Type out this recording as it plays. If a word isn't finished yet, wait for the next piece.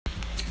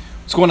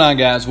What's going on,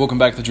 guys? Welcome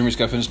back to the Dreamers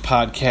Guide Fitness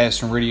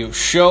podcast and radio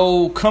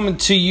show. Coming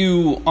to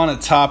you on a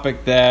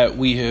topic that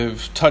we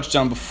have touched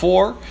on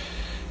before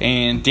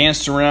and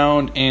danced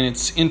around, and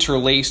it's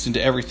interlaced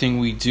into everything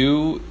we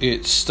do.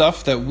 It's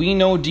stuff that we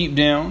know deep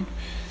down,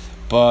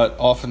 but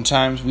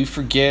oftentimes we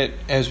forget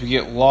as we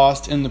get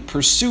lost in the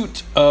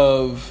pursuit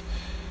of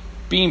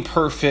being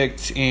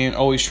perfect and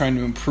always trying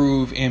to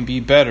improve and be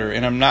better.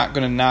 And I'm not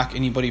going to knock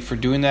anybody for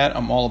doing that.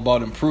 I'm all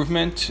about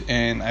improvement,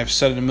 and I've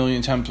said it a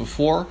million times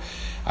before.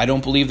 I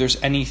don't believe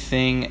there's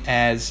anything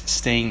as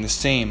staying the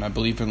same. I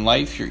believe in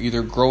life, you're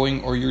either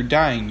growing or you're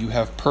dying. You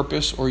have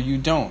purpose or you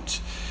don't.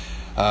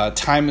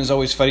 Time is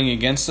always fighting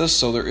against us,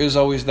 so there is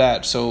always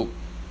that. So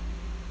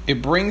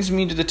it brings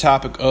me to the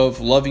topic of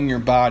loving your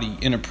body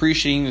and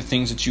appreciating the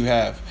things that you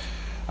have.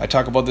 I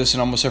talk about this in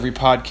almost every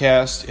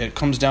podcast. It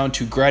comes down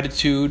to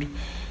gratitude,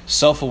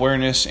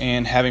 self-awareness,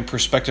 and having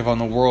perspective on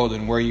the world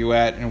and where you're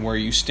at and where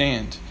you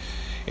stand.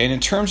 And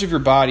in terms of your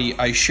body,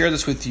 I share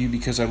this with you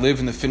because I live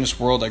in the fitness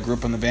world. I grew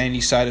up on the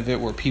vanity side of it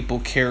where people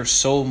care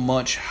so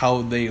much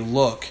how they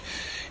look.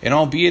 And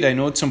albeit I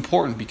know it's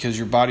important because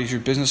your body's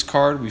your business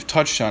card. We've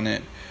touched on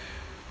it.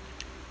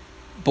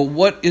 But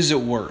what is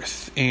it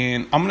worth?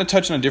 And I'm going to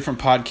touch on a different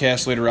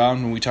podcast later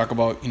on when we talk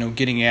about,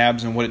 getting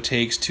abs and what it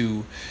takes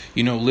to,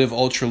 live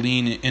ultra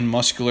lean and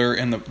muscular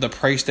and the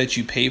price that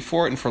you pay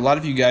for it. And for a lot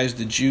of you guys,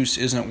 the juice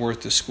isn't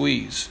worth the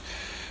squeeze.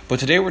 But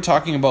today we're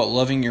talking about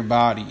loving your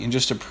body and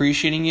just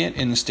appreciating it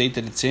in the state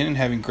that it's in and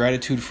having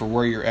gratitude for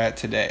where you're at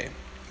today.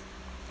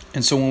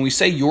 And so when we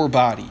say your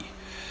body,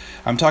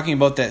 I'm talking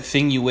about that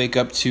thing you wake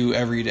up to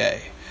every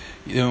day.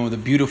 The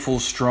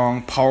beautiful,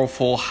 strong,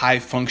 powerful,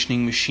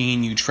 high-functioning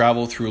machine you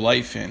travel through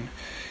life in.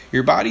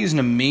 Your body is an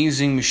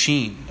amazing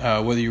machine,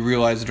 whether you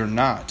realize it or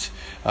not.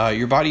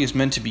 Your body is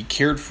meant to be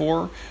cared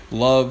for,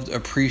 loved,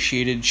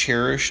 appreciated,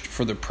 cherished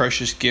for the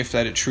precious gift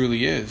that it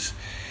truly is.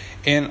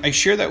 And I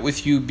share that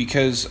with you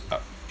because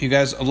you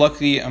guys,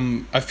 luckily,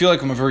 I feel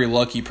like I'm a very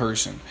lucky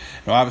person.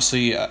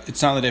 Obviously,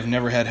 it's not that I've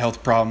never had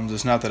health problems.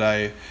 It's not that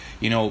I,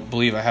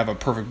 believe I have a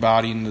perfect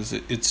body and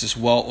it's this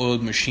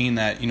well-oiled machine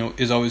that,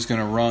 is always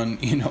going to run,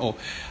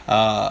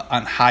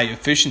 on high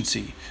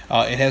efficiency.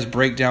 It has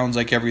breakdowns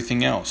like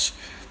everything else.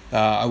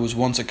 I was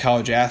once a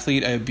college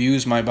athlete. I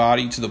abused my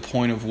body to the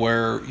point of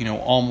where,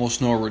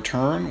 almost no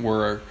return,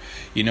 where,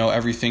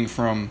 everything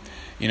from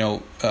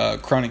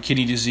chronic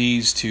kidney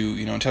disease to,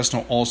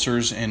 intestinal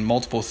ulcers and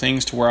multiple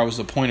things to where I was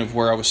the point of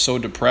where I was so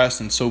depressed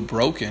and so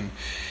broken.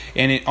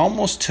 And it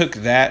almost took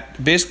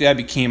that. Basically, I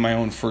became my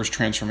own first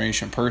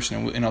transformation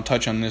person. And I'll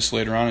touch on this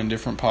later on in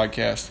different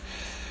podcasts.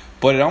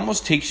 But it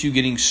almost takes you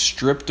getting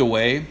stripped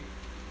away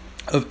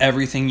of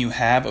everything you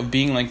have, of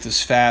being like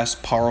this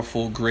fast,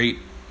 powerful, great,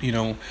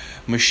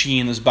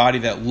 machine, this body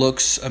that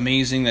looks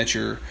amazing that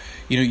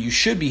you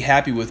should be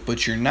happy with,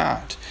 but you're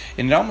not.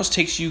 And it almost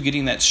takes you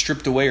getting that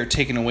stripped away or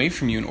taken away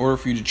from you in order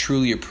for you to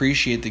truly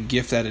appreciate the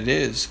gift that it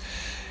is.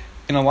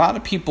 And a lot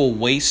of people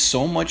waste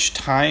so much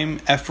time,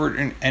 effort,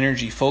 and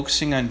energy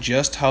focusing on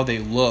just how they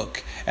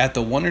look, at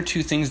the one or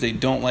two things they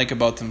don't like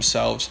about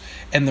themselves,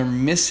 and they're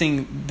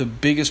missing the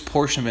biggest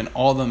portion of it,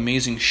 all the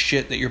amazing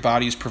shit that your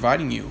body is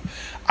providing you.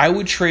 I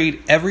would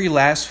trade every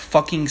last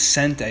fucking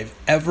cent I've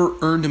ever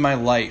earned in my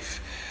life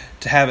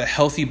to have a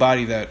healthy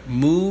body that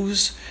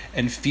moves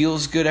and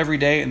feels good every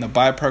day, and the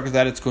byproduct of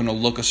that, it's going to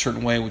look a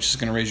certain way, which is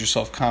going to raise your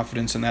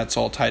self-confidence, and that's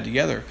all tied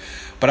together.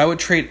 But I would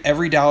trade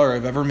every dollar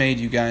I've ever made,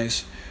 you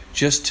guys,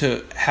 just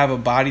to have a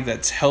body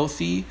that's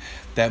healthy,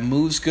 that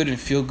moves good and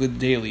feel good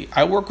daily.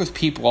 I work with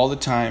people all the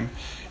time.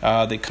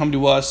 They come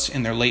to us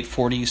in their late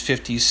 40s,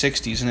 50s,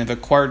 60s, and they've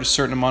acquired a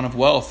certain amount of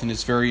wealth, and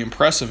it's very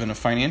impressive in a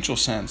financial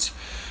sense.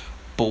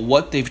 But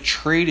what they've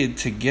traded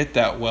to get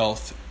that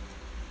wealth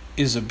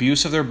is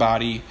abuse of their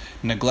body,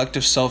 neglect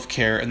of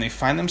self-care, and they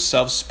find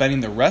themselves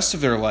spending the rest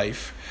of their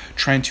life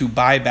trying to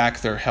buy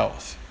back their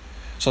health.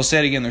 So I'll say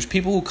it again. There's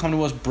people who come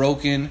to us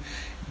broken,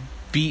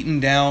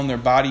 beaten down. Their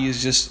body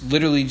is just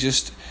literally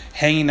just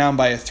hanging on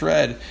by a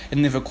thread,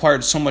 and they've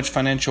acquired so much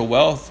financial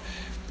wealth,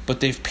 but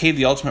they've paid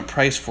the ultimate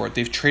price for it.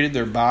 They've traded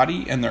their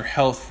body and their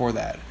health for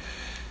that.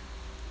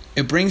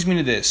 It brings me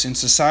to this. In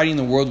society and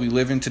the world we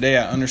live in today,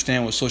 I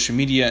understand with social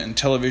media and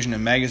television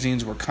and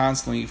magazines, we're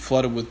constantly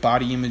flooded with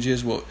body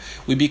images.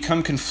 We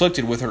become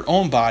conflicted with our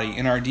own body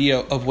and our idea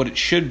of what it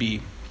should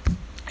be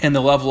and the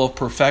level of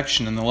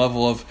perfection and the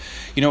level of,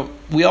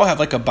 we all have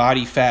like a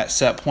body fat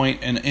set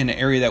point in an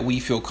area that we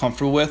feel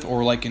comfortable with,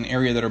 or like an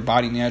area that our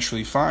body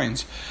naturally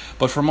finds.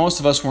 But for most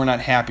of us, we're not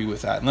happy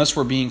with that. Unless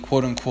we're being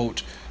quote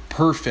unquote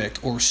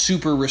perfect or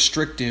super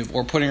restrictive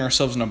or putting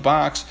ourselves in a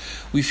box,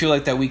 we feel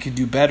like that we could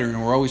do better,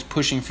 and we're always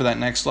pushing for that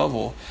next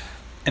level.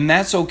 And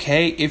that's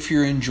okay if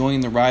you're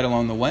enjoying the ride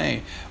along the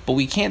way. But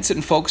we can't sit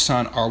and focus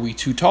on, are we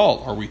too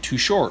tall? Are we too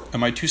short?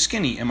 Am I too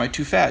skinny? Am I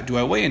too fat? Do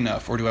I weigh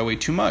enough or do I weigh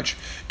too much?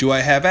 Do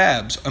I have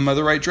abs? Am I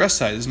the right dress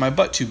size? Is my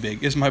butt too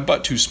big? Is my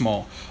butt too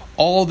small?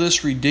 All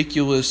this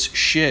ridiculous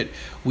shit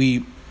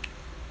we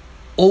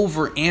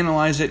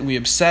overanalyze it and we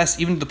obsess,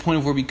 even to the point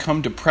of where we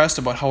become depressed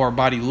about how our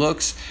body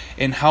looks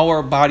and how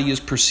our body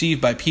is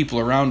perceived by people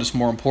around us,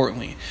 more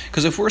importantly.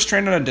 Because if we're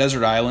stranded on a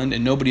desert island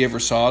and nobody ever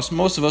saw us,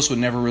 most of us would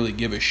never really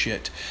give a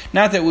shit.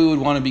 Not that we would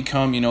want to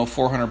become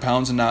 400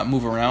 pounds and not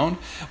move around,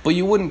 but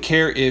you wouldn't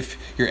care if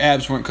your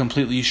abs weren't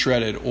completely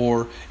shredded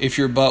or if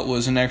your butt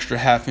was an extra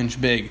half-inch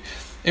big.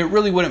 It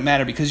really wouldn't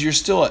matter because you're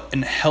still a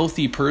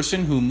healthy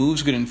person who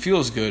moves good and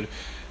feels good.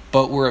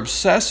 But we're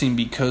obsessing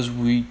because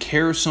we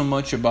care so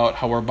much about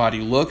how our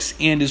body looks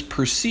and is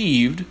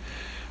perceived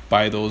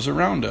by those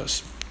around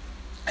us.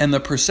 And the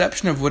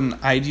perception of what an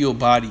ideal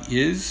body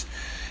is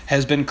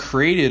has been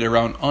created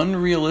around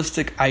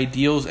unrealistic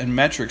ideals and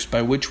metrics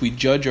by which we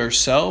judge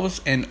ourselves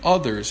and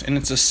others. And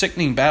it's a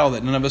sickening battle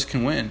that none of us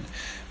can win.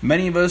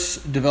 Many of us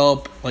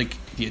develop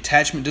the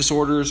attachment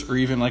disorders, or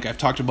even like I've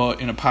talked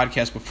about in a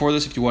podcast before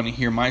this, if you want to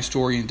hear my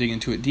story and dig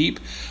into it deep,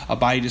 a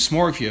body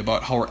dysmorphia,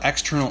 about how our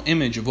external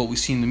image of what we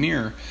see in the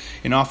mirror.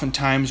 And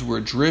oftentimes we're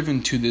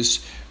driven to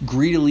this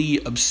greedily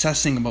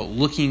obsessing about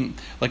looking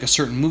like a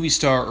certain movie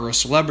star or a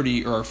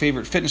celebrity or our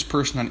favorite fitness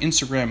person on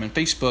Instagram and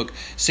Facebook,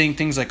 saying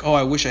things like, oh,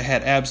 I wish I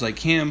had abs like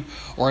him,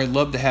 or I'd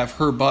love to have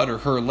her butt or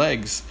her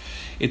legs.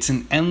 It's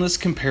an endless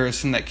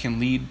comparison that can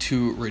lead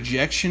to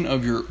rejection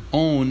of your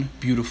own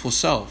beautiful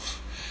self.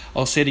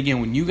 I'll say it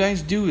again, when you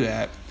guys do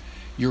that,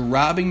 you're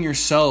robbing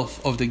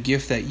yourself of the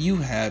gift that you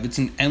have. It's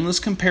an endless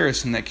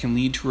comparison that can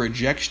lead to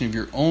rejection of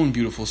your own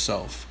beautiful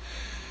self.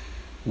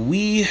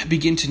 We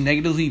begin to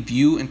negatively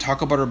view and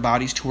talk about our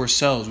bodies to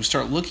ourselves. We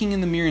start looking in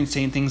the mirror and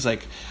saying things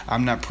like,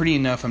 I'm not pretty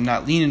enough, I'm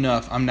not lean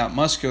enough, I'm not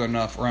muscular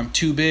enough, or I'm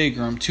too big,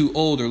 or I'm too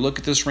old, or look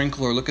at this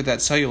wrinkle, or look at that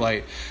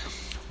cellulite.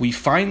 We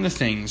find the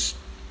things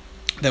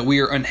that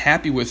we are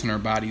unhappy with in our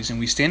bodies, and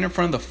we stand in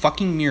front of the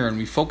fucking mirror and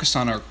we focus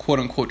on our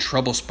quote-unquote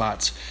trouble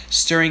spots,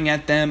 staring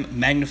at them,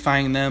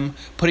 magnifying them,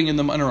 putting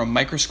them under a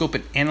microscope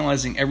and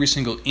analyzing every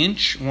single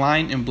inch,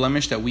 line, and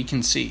blemish that we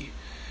can see.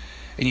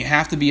 And you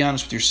have to be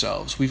honest with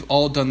yourselves. We've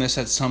all done this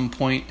at some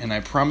point, and I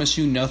promise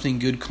you nothing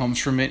good comes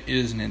from it. It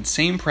is an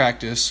insane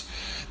practice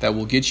that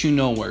will get you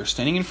nowhere.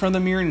 Standing in front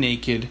of the mirror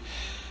naked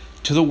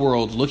to the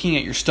world, looking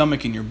at your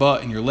stomach and your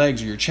butt and your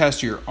legs or your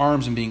chest or your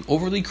arms and being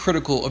overly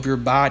critical of your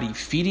body,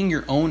 feeding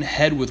your own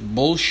head with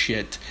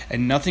bullshit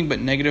and nothing but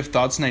negative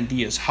thoughts and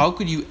ideas. How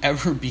could you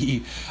ever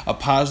be a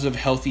positive,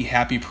 healthy,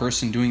 happy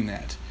person doing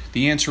that?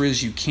 The answer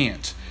is you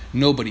can't.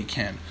 Nobody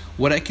can.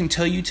 What I can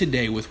tell you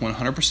today with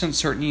 100%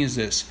 certainty is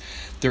this: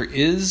 there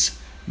is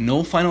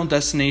no final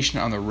destination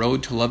on the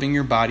road to loving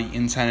your body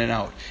inside and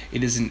out.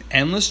 It is an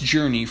endless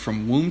journey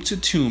from womb to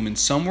tomb, and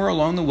somewhere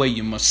along the way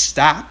you must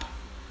stop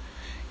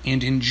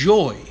and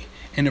enjoy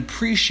and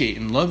appreciate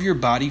and love your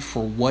body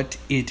for what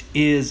it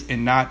is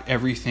and not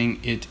everything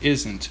it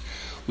isn't.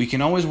 We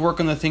can always work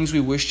on the things we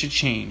wish to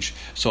change.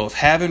 So if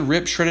having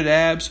ripped, shredded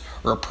abs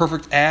or a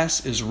perfect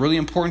ass is really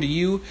important to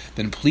you,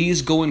 then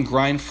please go and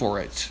grind for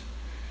it.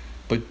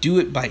 But do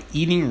it by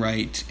eating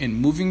right and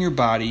moving your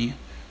body,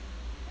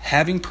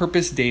 having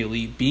purpose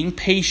daily, being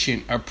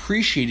patient,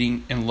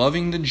 appreciating and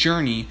loving the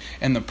journey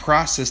and the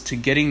process to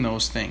getting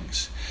those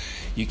things.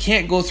 You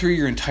can't go through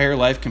your entire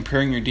life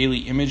comparing your daily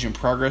image and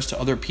progress to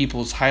other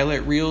people's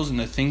highlight reels and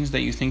the things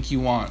that you think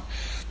you want.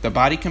 The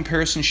body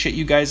comparison shit,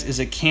 you guys, is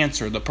a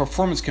cancer. The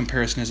performance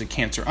comparison is a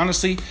cancer.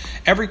 Honestly,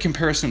 every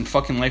comparison in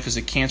fucking life is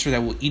a cancer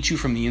that will eat you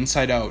from the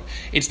inside out.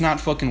 It's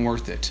not fucking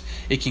worth it.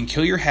 It can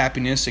kill your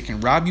happiness. It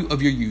can rob you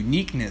of your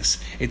uniqueness.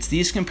 It's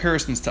these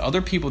comparisons to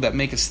other people that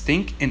make us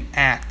think and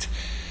act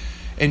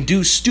and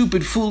do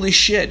stupid, foolish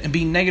shit and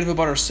be negative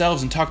about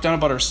ourselves and talk down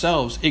about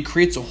ourselves. It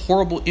creates a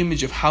horrible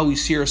image of how we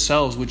see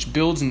ourselves, which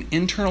builds an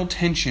internal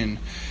tension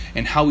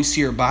in how we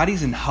see our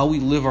bodies and how we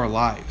live our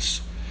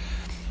lives.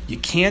 You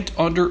can't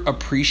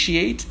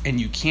underappreciate and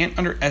you can't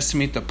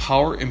underestimate the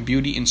power and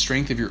beauty and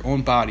strength of your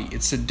own body.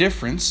 It's the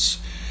difference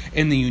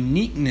and the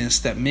uniqueness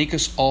that make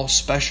us all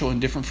special and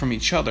different from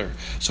each other.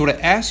 So what I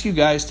ask you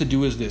guys to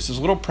do is this. There's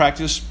a little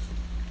practice.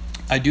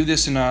 I do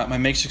this in my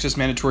Make Success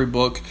Mandatory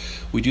book.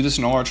 We do this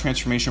in all our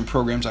transformation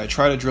programs. I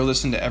try to drill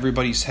this into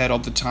everybody's head all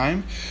the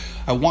time.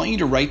 I want you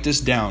to write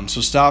this down.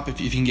 So stop if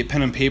you can get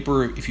pen and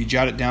paper, if you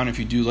jot it down, if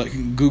you do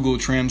like Google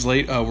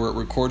Translate where it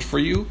records for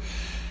you.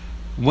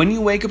 When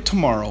you wake up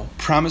tomorrow,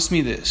 promise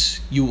me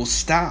this: you will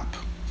stop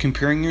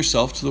comparing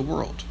yourself to the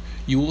world.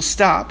 You will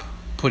stop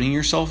putting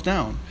yourself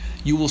down.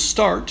 You will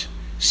start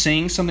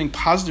saying something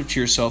positive to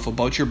yourself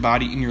about your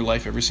body in your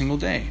life every single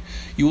day.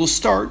 You will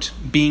start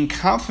being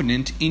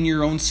confident in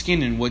your own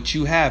skin and what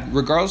you have,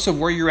 regardless of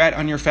where you're at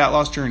on your fat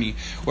loss journey.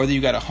 Whether you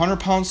got 100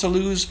 pounds to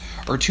lose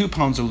or 2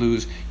 pounds to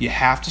lose, you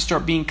have to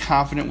start being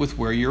confident with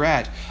where you're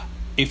at.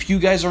 If you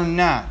guys are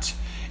not,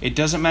 it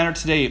doesn't matter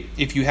today.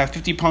 If you have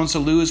 50 pounds to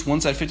lose,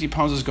 once that 50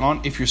 pounds is gone,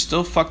 if you're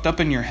still fucked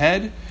up in your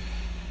head,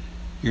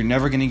 you're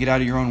never going to get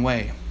out of your own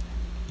way.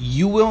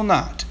 You will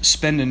not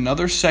spend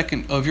another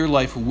second of your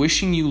life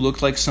wishing you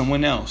looked like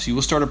someone else. You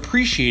will start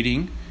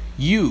appreciating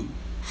you.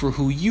 for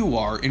who you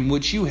are and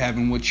what you have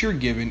and what you're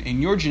given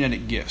and your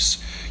genetic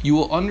gifts. You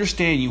will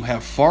understand you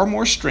have far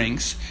more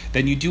strengths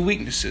than you do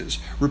weaknesses.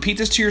 Repeat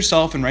this to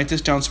yourself and write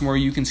this down somewhere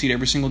you can see it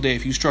every single day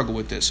if you struggle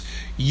with this.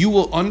 You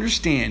will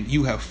understand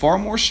you have far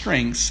more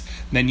strengths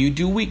than you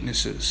do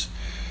weaknesses.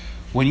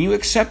 When you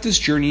accept this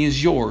journey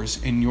as yours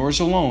and yours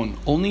alone,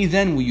 only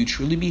then will you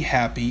truly be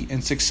happy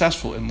and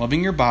successful in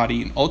loving your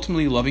body and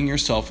ultimately loving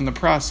yourself in the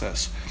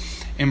process.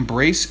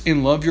 Embrace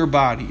and love your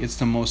body. It's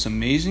the most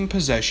amazing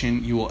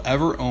possession you will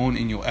ever own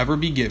and you'll ever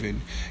be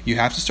given. You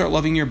have to start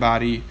loving your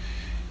body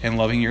and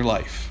loving your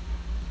life.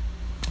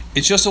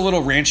 It's just a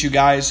little rant, you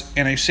guys,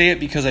 and I say it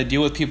because I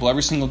deal with people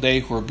every single day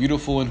who are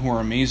beautiful and who are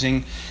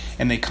amazing,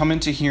 and they come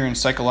into here and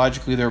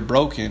psychologically they're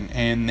broken,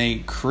 and they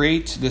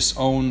create this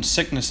own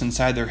sickness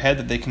inside their head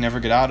that they can never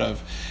get out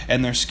of,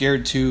 and they're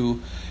scared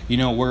to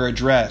wear a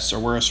dress or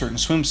wear a certain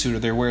swimsuit, or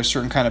they wear a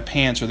certain kind of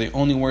pants, or they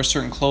only wear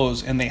certain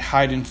clothes, and they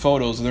hide in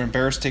photos, or they're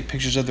embarrassed to take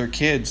pictures of their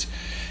kids.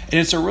 And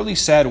it's a really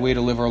sad way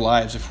to live our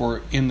lives if we're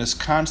in this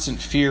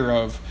constant fear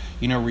of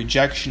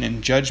rejection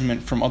and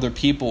judgment from other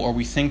people, or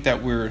we think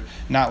that we're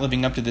not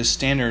living up to this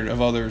standard of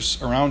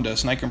others around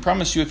us. And I can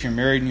promise you, if you're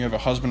married and you have a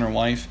husband or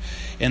wife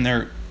and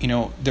they're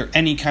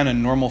any kind of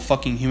normal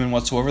fucking human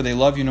whatsoever, they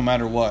love you no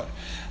matter what.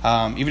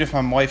 Even if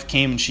my wife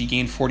came and she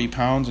gained 40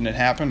 pounds and it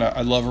happened,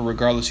 I love her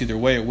regardless either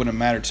way. It wouldn't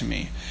matter to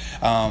me.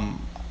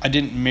 I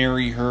didn't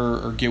marry her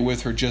or get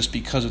with her just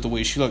because of the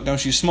way she looked. No,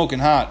 she's smoking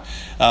hot,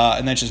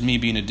 and that's just me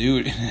being a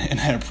dude, and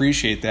I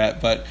appreciate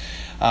that. But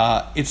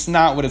it's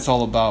not what it's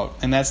all about,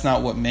 and that's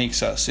not what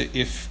makes us.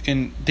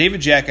 And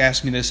David Jack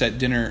asked me this at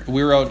dinner.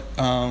 We were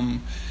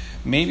out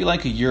maybe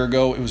like a year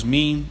ago. It was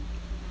me,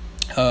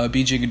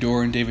 BJ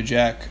Gador, and David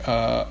Jack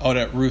out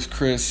at Ruth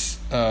Chris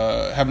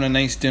having a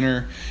nice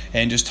dinner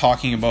and just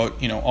talking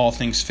about all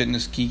things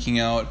fitness, geeking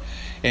out.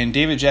 And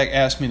David Jack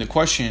asked me the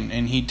question,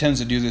 and he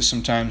tends to do this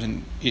sometimes,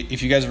 and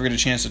if you guys ever get a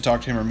chance to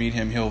talk to him or meet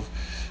him, he'll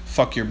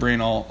fuck your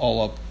brain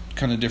all up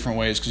kind of different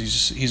ways,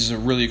 because he's a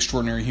really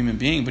extraordinary human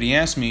being. But he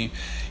asked me,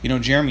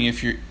 Jeremy,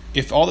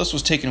 if all this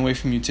was taken away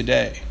from you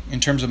today in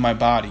terms of my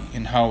body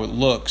and how it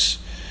looks,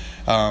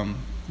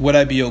 would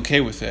I be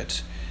okay with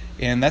it?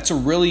 And that's a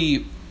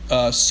really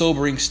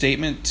sobering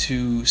statement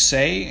to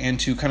say and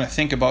to kind of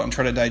think about and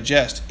try to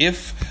digest.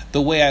 If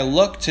the way I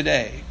look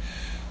today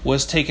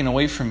was taken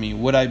away from me,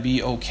 would I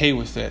be okay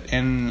with it?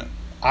 And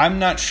I'm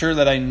not sure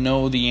that I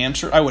know the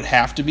answer. I would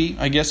have to be.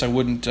 I guess I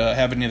wouldn't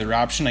have any other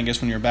option. I guess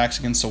when your back's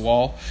against the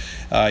wall,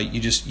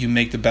 you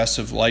make the best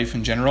of life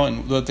in general.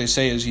 And what they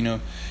say is, you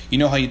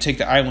know how you take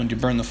the island, you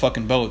burn the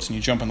fucking boats, and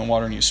you jump in the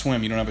water and you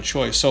swim. You don't have a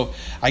choice. So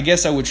I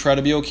guess I would try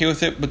to be okay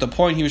with it. But the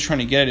point he was trying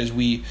to get at is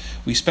we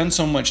spend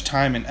so much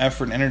time and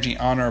effort and energy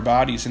on our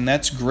bodies, and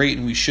that's great,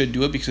 and we should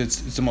do it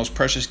because it's the most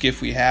precious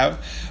gift we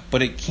have.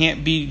 But it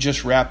can't be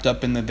just wrapped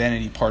up in the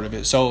vanity part of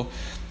it. So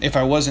if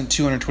I wasn't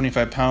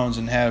 225 pounds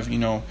and have,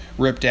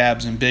 ripped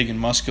abs and big and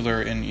muscular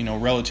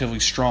and, relatively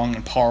strong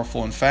and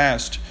powerful and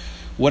fast,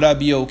 would I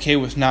be okay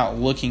with not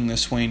looking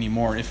this way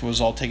anymore if it was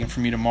all taken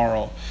from me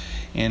tomorrow?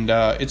 And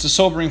it's a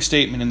sobering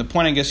statement. And the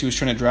point I guess he was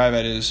trying to drive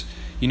at is,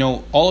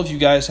 all of you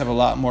guys have a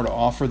lot more to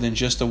offer than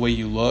just the way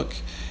you look.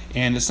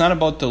 And it's not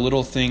about the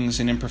little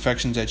things and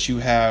imperfections that you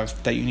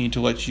have that you need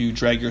to let you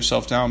drag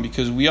yourself down,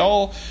 because we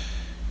all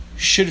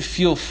should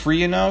feel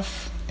free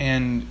enough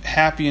and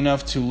happy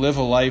enough to live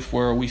a life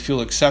where we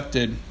feel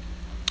accepted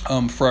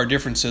for our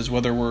differences,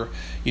 whether we're,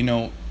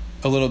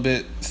 a little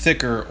bit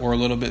thicker or a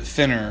little bit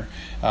thinner,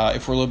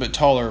 if we're a little bit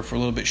taller, if we're a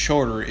little bit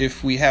shorter,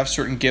 if we have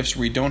certain gifts or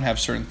we don't have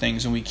certain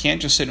things, and we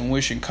can't just sit and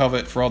wish and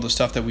covet for all the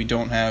stuff that we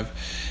don't have.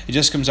 It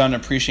just comes down to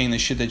appreciating the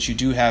shit that you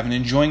do have and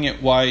enjoying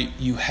it while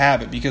you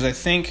have it, because I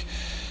think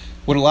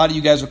what a lot of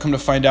you guys will come to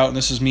find out, and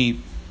this is me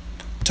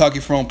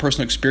talking from my own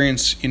personal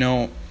experience,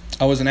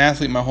 I was an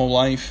athlete my whole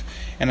life,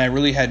 and I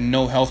really had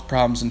no health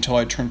problems until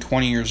I turned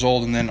 20 years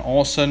old, and then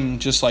all of a sudden,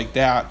 just like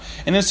that,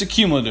 and it's a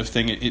cumulative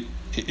thing.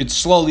 It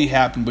slowly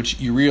happened, but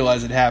you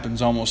realize it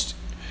happens almost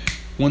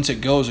once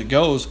it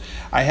goes.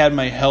 I had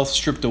my health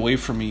stripped away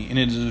from me, and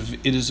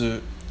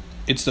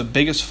it's the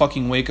biggest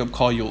fucking wake-up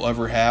call you'll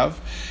ever have.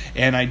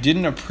 And I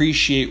didn't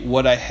appreciate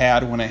what I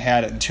had when I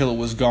had it until it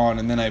was gone,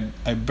 and then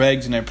I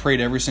begged and I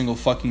prayed every single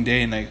fucking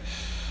day, and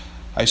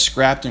I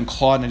scrapped and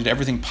clawed and I did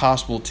everything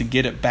possible to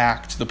get it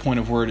back to the point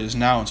of where it is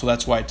now. And so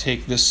that's why I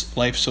take this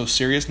life so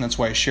serious, and that's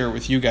why I share it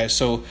with you guys.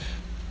 So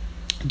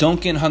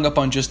don't get hung up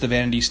on just the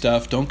vanity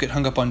stuff. Don't get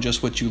hung up on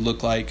just what you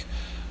look like.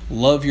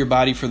 Love your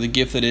body for the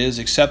gift that is.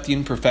 Accept the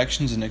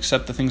imperfections and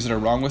accept the things that are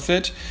wrong with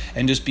it,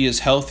 and just be as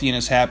healthy and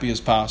as happy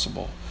as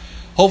possible.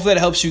 Hopefully that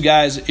helps you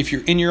guys. If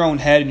you're in your own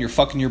head and you're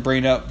fucking your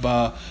brain up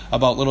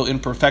about little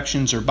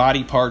imperfections or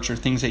body parts or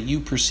things that you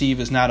perceive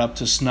as not up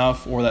to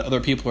snuff, or that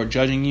other people are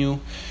judging you,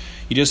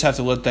 you just have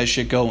to let that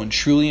shit go and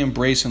truly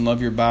embrace and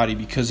love your body,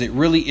 because it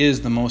really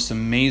is the most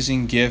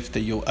amazing gift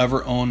that you'll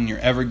ever own and you're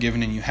ever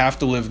given, and you have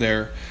to live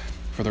there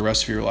for the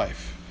rest of your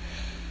life.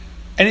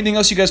 Anything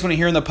else you guys want to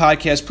hear in the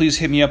podcast, please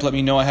hit me up. Let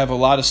me know. I have a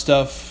lot of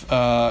stuff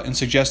and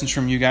suggestions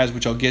from you guys,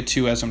 which I'll get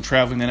to as I'm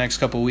traveling the next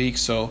couple of weeks.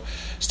 So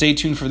stay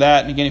tuned for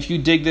that. And again, if you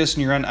dig this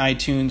and you're on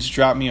iTunes,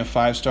 drop me a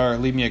 5-star,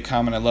 leave me a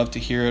comment. I'd love to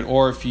hear it.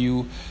 Or if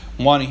you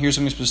want to hear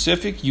something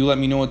specific, you let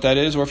me know what that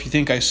is. Or if you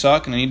think I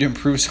suck and I need to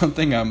improve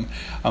something, I'm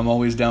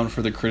always down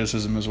for the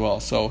criticism as well.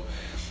 So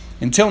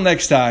until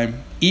next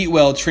time, eat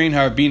well, train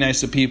hard, be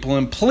nice to people,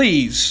 and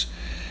please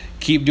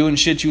keep doing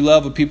shit you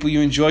love with people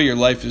you enjoy. Your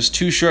life is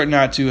too short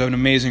not to. Have an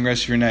amazing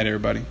rest of your night,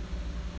 everybody.